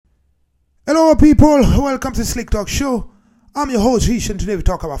Hello people, welcome to Slick Talk Show. I'm your host Rish and today we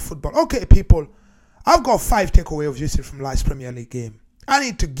talk about football. Okay people, I've got 5 takeaways obviously from last Premier League game. I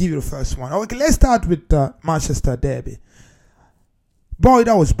need to give you the first one. Okay, let's start with the Manchester Derby. Boy,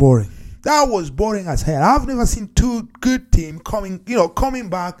 that was boring. That was boring as hell. I've never seen two good teams coming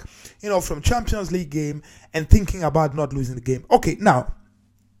back, from Champions League game and thinking about not losing the game. Okay, now,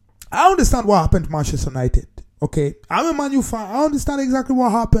 I understand what happened to Manchester United. Okay, I'm a Man U fan. I understand exactly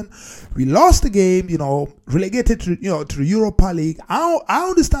what happened. We lost the game, relegated to the Europa League. I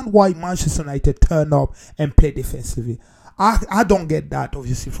understand why Manchester United turned up and played defensively. I don't get that,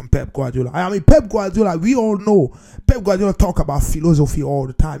 obviously, from Pep Guardiola. I mean, Pep Guardiola, we all know, Pep Guardiola talk about philosophy all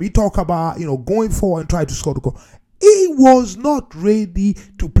the time. He talk about, going forward and try to score the goal. He was not ready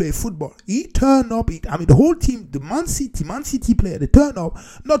to play football. He turned up, the whole team, the Man City player, they turned up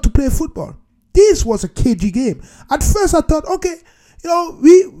not to play football. This was a cagey game. At first, I thought, okay,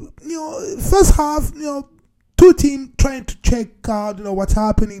 first half, two teams trying to check out, what's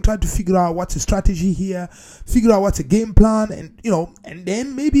happening, trying to figure out what's the strategy here, figure out what's a game plan, and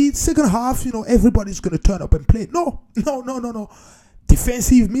then maybe second half, everybody's going to turn up and play. No.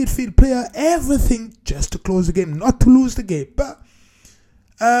 Defensive, midfield player, everything just to close the game, not to lose the game. But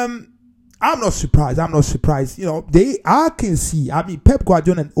I'm not surprised. I can see, Pep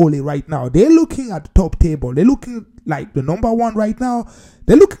Guardiola and Ole right now, they're looking at the top table. They're looking like the number one right now.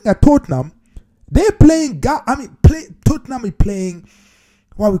 They're looking at Tottenham. They're playing, Tottenham is playing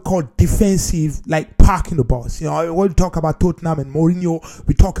what we call defensive, like parking the bus. When we talk about Tottenham and Mourinho,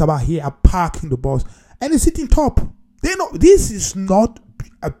 we talk about here parking the bus. And they're sitting top. This is not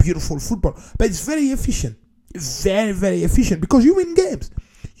a beautiful football, but it's very efficient. Very, very efficient because you win games.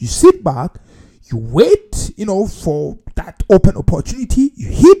 You sit back, you wait, for that open opportunity, you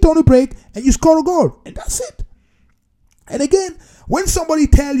hit on the break, and you score a goal. And that's it. And again, when somebody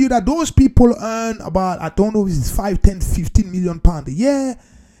tell you that those people earn about, I don't know if it's 5, 10, 15 million pounds a year,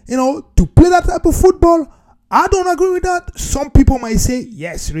 to play that type of football, I don't agree with that. Some people might say,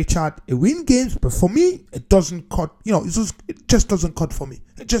 yes, Richard, it win games, but for me, it doesn't cut, it just doesn't cut for me.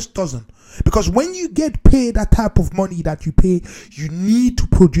 It just doesn't. Because when you get paid that type of money that you pay, you need to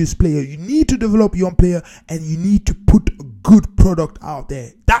produce player, you need to develop young player, and you need to put a good product out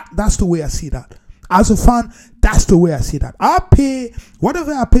there. That's the way I see that. As a fan, that's the way I see that.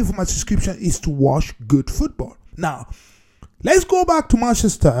 Whatever I pay for my subscription is to watch good football. Now, let's go back to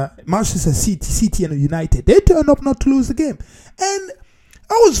Manchester City and United. They turned up not to lose the game. And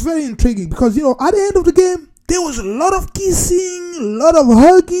that was very intriguing because, at the end of the game, there was a lot of kissing, a lot of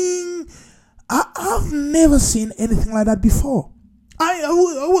hugging. I've never seen anything like that before.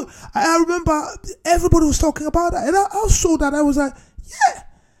 I remember everybody was talking about that. And I saw that. I was like, yeah,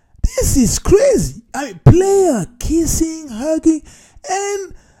 this is crazy. Player kissing, hugging.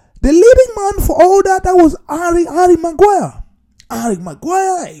 And the leading man for all that was Harry Maguire. Harry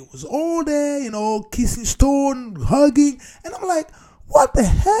Maguire, he was all there, kissing Stone, hugging. And I'm like, what the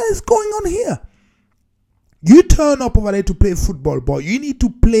hell is going on here? You turn up over there to play football, boy. You need to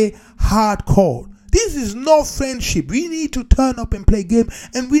play hardcore. This is no friendship. We need to turn up and play game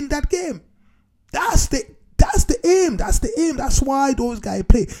and win that game. That's the aim. That's the aim. That's why those guys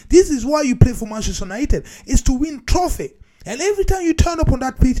play. This is why you play for Manchester United. It's to win trophy. And every time you turn up on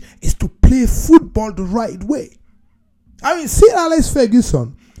that pitch, it's to play football the right way. Sir Alex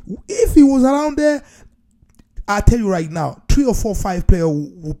Ferguson, if he was around there, I tell you right now, 3 or 4, 5 players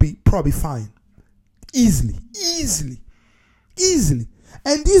would be probably fine. Easily.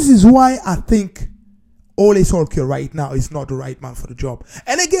 And this is why I think Ole Solskjaer right now is not the right man for the job.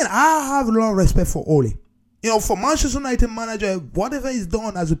 And again, I have a lot of respect for Ole. For Manchester United manager, whatever he's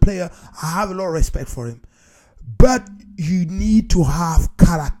done as a player, I have a lot of respect for him. But you need to have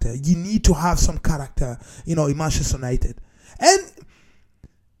character. You need to have some character, in Manchester United. And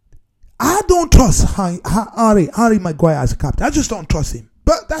I don't trust Harry Maguire as a captain. I just don't trust him.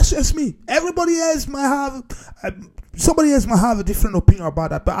 But that's just me. Everybody else might have, somebody else might have a different opinion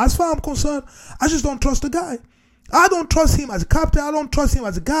about that. But as far as I'm concerned, I just don't trust the guy. I don't trust him as a captain. I don't trust him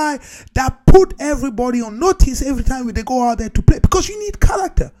as a guy that put everybody on notice every time they go out there to play. Because you need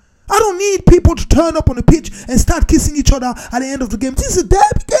character. I don't need people to turn up on the pitch and start kissing each other at the end of the game. This is a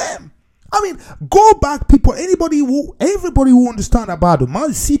derby game. Go back, people. Everybody who understand about the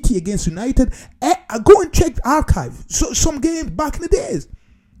Man City against United, go and check the archive. So some games back in the days.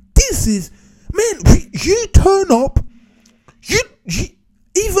 This is, you turn up. You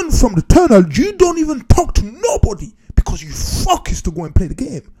even from the tunnel, you don't even talk to nobody because you focus to go and play the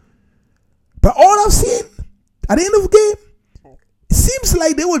game. But all I've seen at the end of the game, seems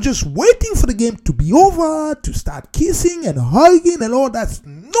like they were just waiting for the game to be over to start kissing and hugging and all. That's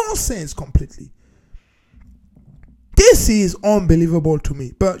nonsense completely. This is unbelievable to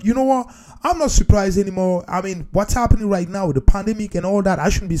me. But you know what? I'm not surprised anymore. I mean, what's happening right now with the pandemic and all that, I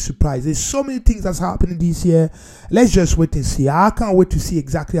shouldn't be surprised. There's so many things that's happening this year. Let's just wait and see. I can't wait to see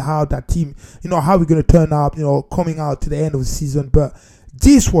exactly how that team, how we're going to turn up, coming out to the end of the season. But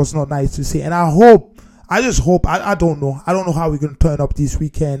this was not nice to see. And I just hope, I don't know how we're going to turn up this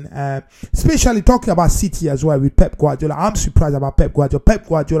weekend, especially talking about City as well with Pep Guardiola. I'm surprised about Pep Guardiola. Pep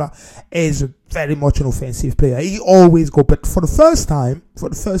Guardiola is very much an offensive player. He always go, but for the first time,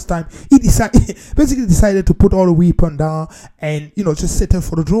 he decided to put all the weapon down and, just settle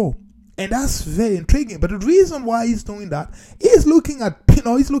for the draw. And that's very intriguing. But the reason why he's doing that is looking at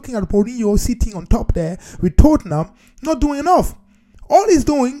Mourinho sitting on top there with Tottenham, not doing enough. All he's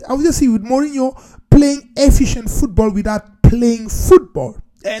doing, obviously, with Mourinho, playing efficient football without playing football.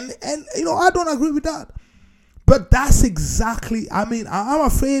 And I don't agree with that. But that's exactly, I'm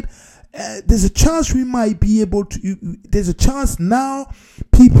afraid there's a chance we might be able to, there's a chance now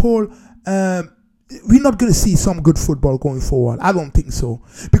people, we're not going to see some good football going forward. I don't think so.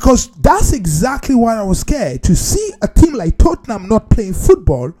 Because that's exactly why I was scared. To see a team like Tottenham not playing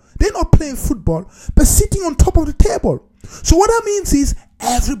football, they're not playing football, but sitting on top of the table. So what that means is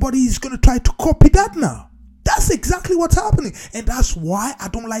everybody is going to try to copy that now. That's exactly what's happening. And that's why I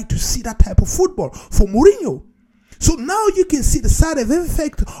don't like to see that type of football for Mourinho. So now you can see the side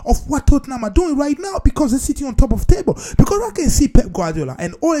effect of what Tottenham are doing right now because they're sitting on top of the table. Because I can see Pep Guardiola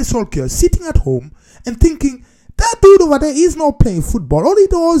and Ole Solskjaer sitting at home and thinking, that dude over there is not playing football. All he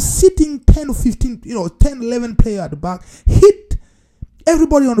does is sitting 10 or 15, 10, 11 player at the back, hit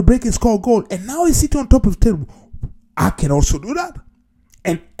everybody on the break and score a goal. And now he's sitting on top of the table. I can also do that.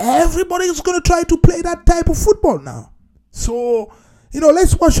 And everybody is going to try to play that type of football now. So,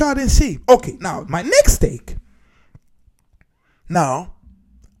 let's watch out and see. Okay, now, my next take. Now,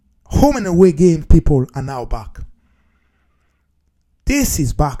 home and away game people are now back. This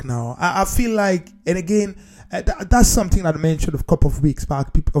is back now. I feel like, and again, that's something that I mentioned a couple of weeks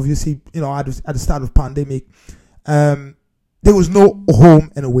back. People, obviously, at the start of the pandemic, there was no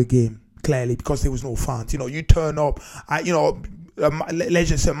home and away game, clearly, because there was no fans. You turn up, let's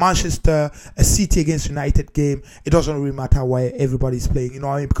just say Manchester, a City against United game, it doesn't really matter why everybody's playing,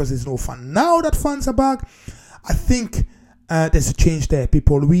 because there's no fun. Now that fans are back, I think there's a change there,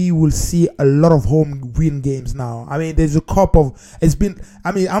 people. We will see a lot of home win games now. There's a couple of,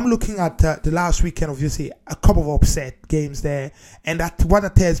 I'm looking at the last weekend, obviously, a couple of upset games there, and that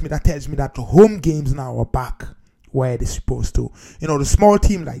tells me that the home games now are back where they're supposed to. The small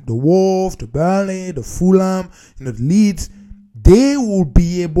team like the Wolves, the Burnley, the Fulham, the Leeds, they will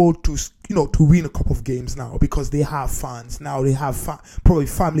be able to, to win a couple of games now because they have fans. Now they have probably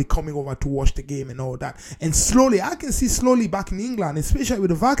family coming over to watch the game and all that. And slowly, I can see slowly back in England, especially with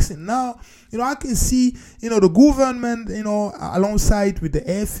the vaccine. Now, I can see, the government, alongside with the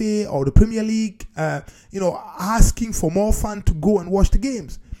FA or the Premier League, asking for more fans to go and watch the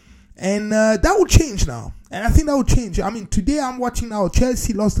games. And that will change now. And I think that will change. Today I'm watching now.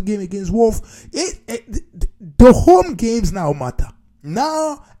 Chelsea lost the game against Wolves. The home games now matter.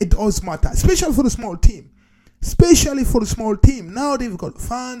 Now it does matter. Especially for the small team. Now they've got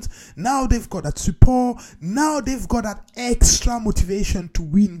fans. Now they've got that support. Now they've got that extra motivation to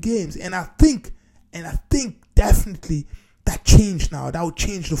win games. And I think definitely that changed now. That will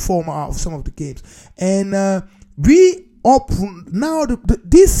change the format of some of the games. And now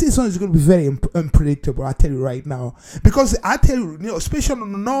this season is going to be very unpredictable, I tell you right now, because I tell you, especially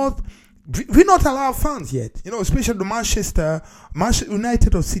in the north, we're not allowed fans yet, especially the Manchester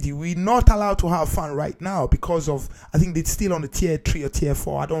United or City, we're not allowed to have fun right now because of, I think it's still on the tier 3 or tier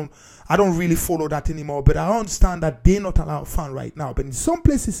 4. I don't really follow that anymore, but I understand that they're not allowed fun right now. But in some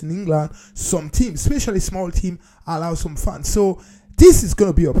places in England, some teams, especially small team, allow some fun. So this is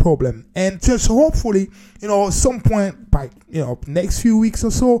going to be a problem. And just hopefully, some point by, next few weeks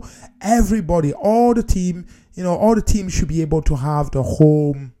or so, everybody, all the teams should be able to have the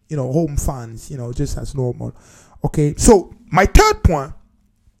home fans, just as normal. Okay. So my third point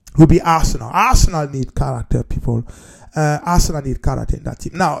will be Arsenal. Arsenal need character, people. Arsenal need character in that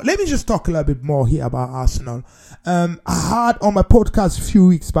team. Now, let me just talk a little bit more here about Arsenal. I had on my podcast a few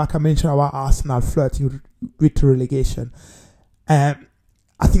weeks back, I mentioned about Arsenal flirting with relegation. I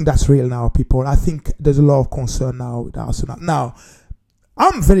think that's real now, people. I think there's a lot of concern now with Arsenal. Now,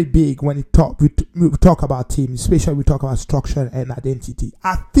 I'm very big when we talk about teams, especially we talk about structure and identity.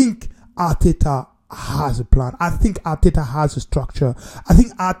 I think Arteta has a plan. I think Arteta has a structure. I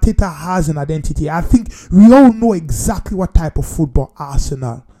think Arteta has an identity. I think we all know exactly what type of football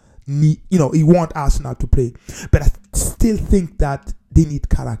Arsenal need. He want Arsenal to play. But I still think that they need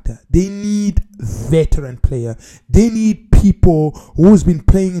character. They need veteran player. They need people who's been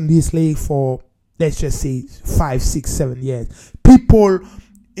playing in this league for, let's just say, 5, 6, 7 years. People,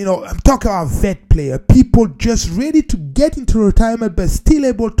 I'm talking about vet player. People just ready to get into retirement but still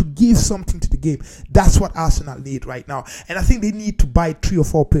able to give something to the game. That's what Arsenal need right now. And I think they need to buy 3 or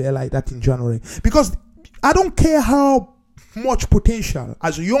 4 players like that in January. Because I don't care how much potential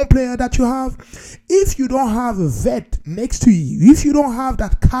as a young player that you have, if you don't have a vet next to you, if you don't have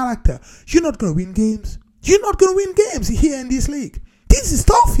that character, you're not going to win games. You're not going to win games here in this league. This is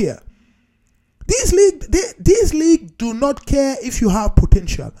tough here. This league do not care if you have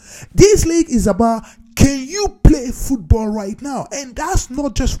potential. This league is about, can you play football right now? And that's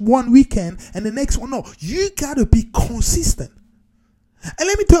not just one weekend and the next one. No, you got to be consistent. And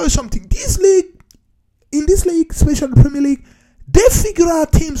let me tell you something. In this league, especially the Premier League, they figure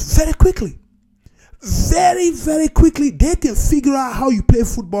out teams very quickly. Very, very quickly. They can figure out how you play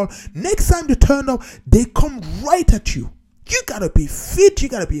football. Next time they turn up, they come right at you. You gotta be fit. You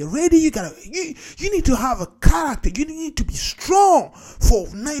gotta be ready. You need to have a character. You need to be strong for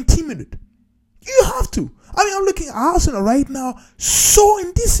 90 minutes. You have to. I mean, I'm looking at Arsenal right now, so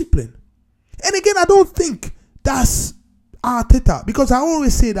indisciplined. And again, I don't think that's Arteta, because I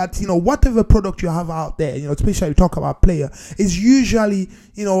always say that whatever product you have out there, especially you talk about player, is usually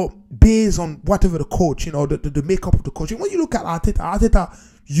based on whatever the coach, the makeup of the coach. And when you look at Arteta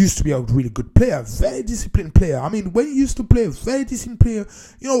used to be a really good player, very disciplined player. I mean, when he used to play, very disciplined player.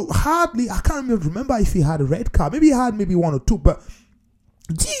 Hardly, I can't remember if he had a red card. Maybe he had 1 or 2, but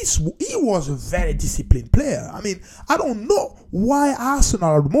he was a very disciplined player. I mean, I don't know why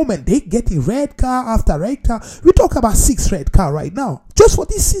Arsenal at the moment, they getting red card after red card. We talk about 6 red card right now, just for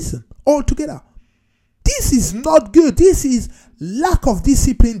this season altogether. This is not good. This is lack of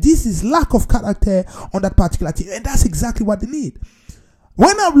discipline. This is lack of character on that particular team, and that's exactly what they need.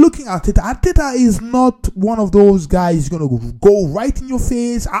 When I'm looking at Arteta is not one of those guys going to go right in your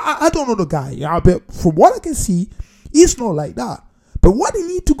face. I don't know the guy, but from what I can see, he's not like that. But what he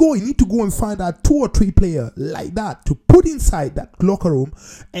need to go and find out 2 or 3 players like that to put inside that locker room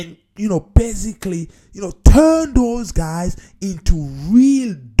and, basically, turn those guys into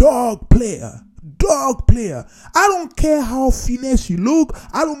real dog player. I don't care how finesse you look.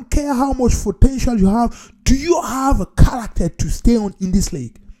 I don't care how much potential you have. Do you have a character to stay on in this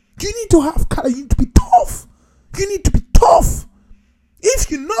league? You need to have character. You need to be tough.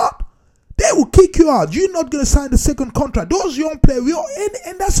 If you're not, they will kick you out. You're not going to sign the second contract. Those young players,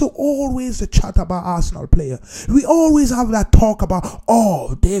 and that's always the chat about Arsenal player. We always have that talk about,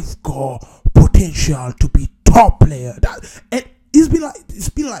 they've got potential to be top player. And it's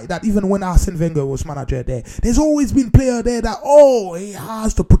been like that even when Arsene Wenger was manager there. There's always been player there that, he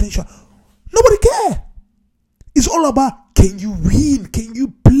has the potential. Nobody care. It's all about, can you win? Can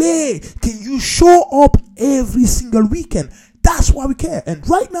you play? Can you show up every single weekend? That's why we care. And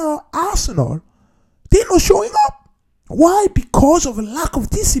right now, Arsenal, they're not showing up. Why? Because of a lack of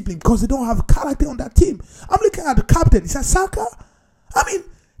discipline. Because they don't have character on that team. I'm looking at the captain. Is that Saka? I mean,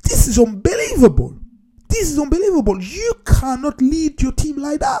 this is unbelievable. You cannot lead your team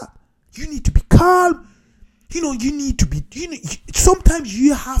like that. You need to be calm. You need to be, sometimes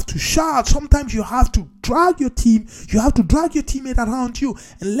you have to shout. Sometimes you have to drag your team. You have to drag your teammate around you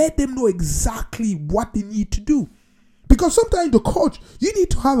and let them know exactly what they need to do. Because sometimes the coach, you need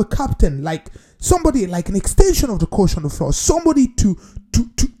to have a captain, like somebody, like an extension of the coach on the floor. Somebody to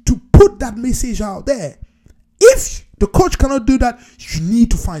put that message out there. If the coach cannot do that, you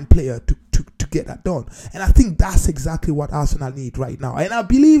need to find player to get that done. And I think that's exactly what Arsenal need right now. And I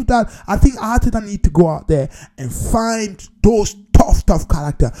believe that, I think Arteta need to go out there and find those tough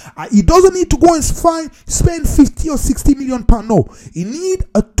character. He doesn't need to go and spend 50 or 60 million pounds. No, he need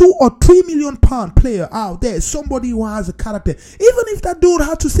a 2 or 3 million pound player out there. Somebody who has a character. Even if that dude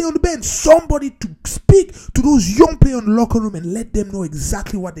has to stay on the bench, somebody to speak to those young players in the locker room and let them know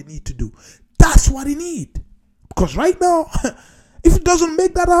exactly what they need to do. That's what he need. Because right now, if it doesn't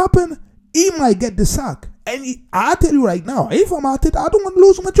make that happen, he might get the sack. And I tell you right now, if I'm at it, I don't want to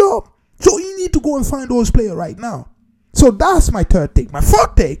lose my job. So you need to go and find those players right now. So that's my third take. My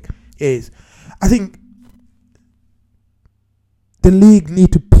fourth take is, I think the league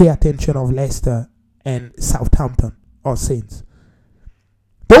need to pay attention of Leicester and Southampton or Saints.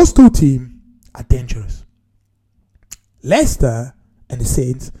 Those 2 teams are dangerous. Leicester and the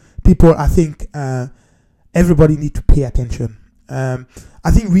Saints, people, I think everybody need to pay attention.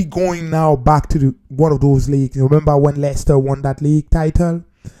 I think we're going now back to one of those leagues. You remember when Leicester won that league title?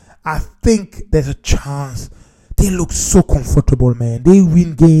 I think there's a chance. They look so comfortable, man. They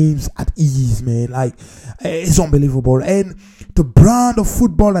win games at ease, man. Like, it's unbelievable. And the brand of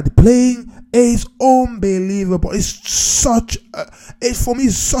football that they're playing is unbelievable. It's for me,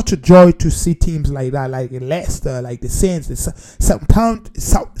 it's such a joy to see teams like that, like Leicester, like the Saints, the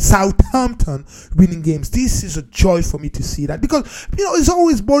Southampton winning games. This is a joy for me to see that, because it's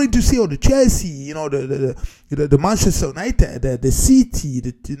always boring to see all the Chelsea, the Manchester United, the City,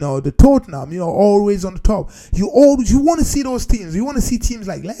 the Tottenham, always on the top. You want to see those teams. You want to see teams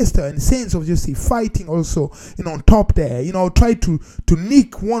like Leicester and Saints obviously fighting also, on top there. Try to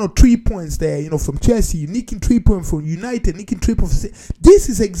nick 1 or 3 points there, from Chelsea, nicking 3 points from United, nicking 3 points. This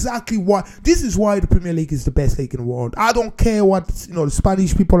is why the Premier League is the best league in the world. I don't care what the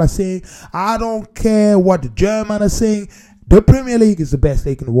Spanish people are saying. I don't care what the Germans are saying. The Premier League is the best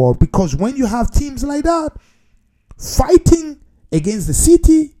league in the world, because when you have teams like that fighting against the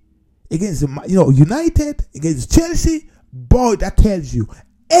City, against the United, against Chelsea, boy, that tells you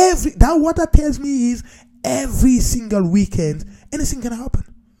what that tells me is every single weekend anything can happen.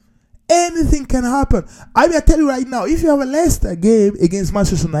 Anything can happen. I tell you right now, if you have a Leicester game against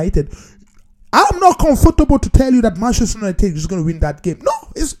Manchester United, I'm not comfortable to tell you that Manchester United is going to win that game. No,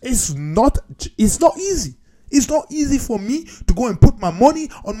 it's not easy. It's not easy for me to go and put my money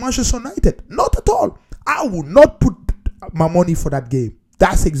on Manchester United. Not at all. I will not put my money for that game.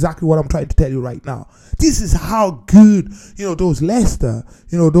 That's exactly what I'm trying to tell you right now. This is how good, those Leicester,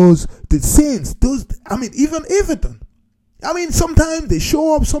 the Saints, even Everton. Sometimes they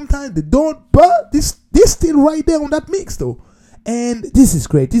show up, sometimes they don't, but they're still right there on that mix though. And this is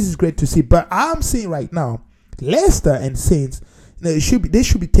great. This is great to see. But I'm saying right now, Leicester and Saints, they should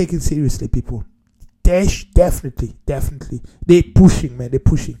be taken seriously, people. Definitely. They're pushing, man. They're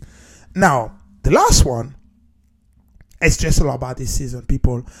pushing. Now, the last one, it's just all about this season,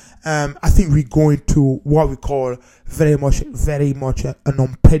 people. I think we're going to what we call very much an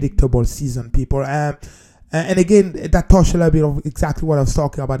unpredictable season, people. And again, that touched a little bit of exactly what I was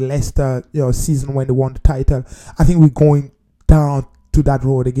talking about, Leicester, season when they won the title. I think we're going down to that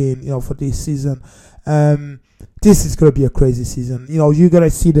road again, for this season. This is going to be a crazy season. You're going to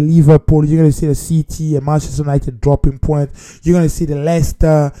see the Liverpool, you're going to see the City and Manchester United dropping points. You're going to see the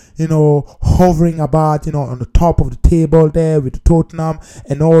Leicester, hovering about, on the top of the table there with the Tottenham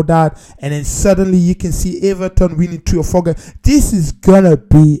and all that. And then suddenly you can see Everton winning 3 or 4 games. This is going to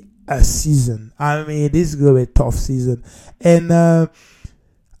be a season. This is going to be a tough season. And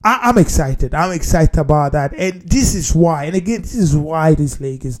I'm excited. I'm excited about that. And this is why, this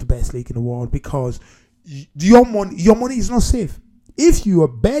league is the best league in the world, because your money is not safe. If you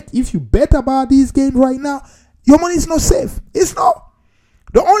bet about these games right now, your money is not safe. It's not.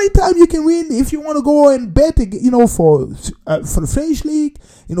 The only time you can win if you want to go and bet, for the French league,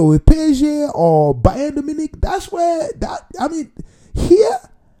 with PSG or Bayern Munich. That's where here,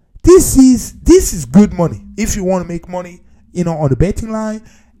 this is good money. If you want to make money, on the betting line,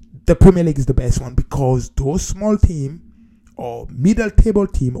 the Premier League is the best one, because those small team or middle table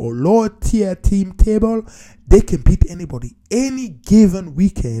team or lower tier team table, they can beat anybody. Any given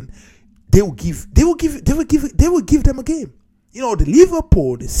weekend, they will give them a game. The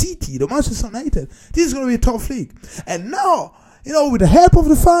Liverpool, the City, the Manchester United. This is going to be a tough league. And now, with the help of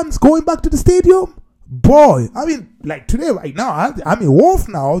the fans going back to the stadium, boy, like today, right now, Wolf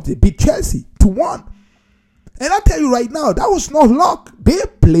now, they beat Chelsea 2-1. And I tell you right now, that was not luck. They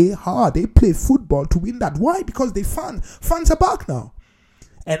play hard. They play football to win that. Why? Because they fans are back now.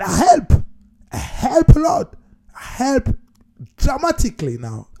 And I help a lot. I help dramatically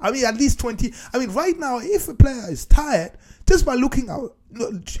now. At least 20. Right now, if a player is tired, just by looking up,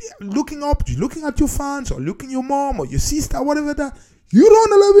 looking at your fans, or looking at your mom or your sister, whatever that, you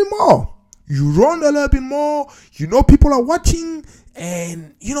run a little bit more. People are watching,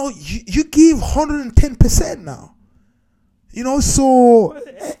 and you give 110% now. So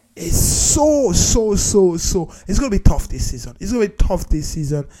it's so it's gonna be tough this season.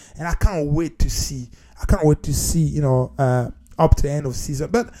 And I can't wait to see. up to the end of the season.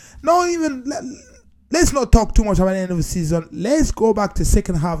 But let's not talk too much about the end of the season. Let's go back to the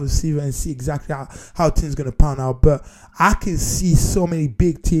second half of the season and see exactly how things going to pan out. But I can see so many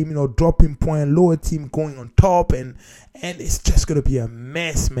big teams, dropping point, lower team going on top, and it's just going to be a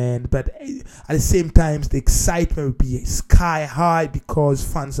mess, man. But at the same time, the excitement will be sky high because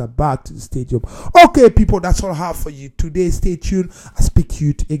fans are back to the stadium. Okay, people, that's all I have for you today. Stay tuned. I'll speak to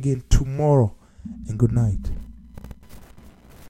you again tomorrow, and good night.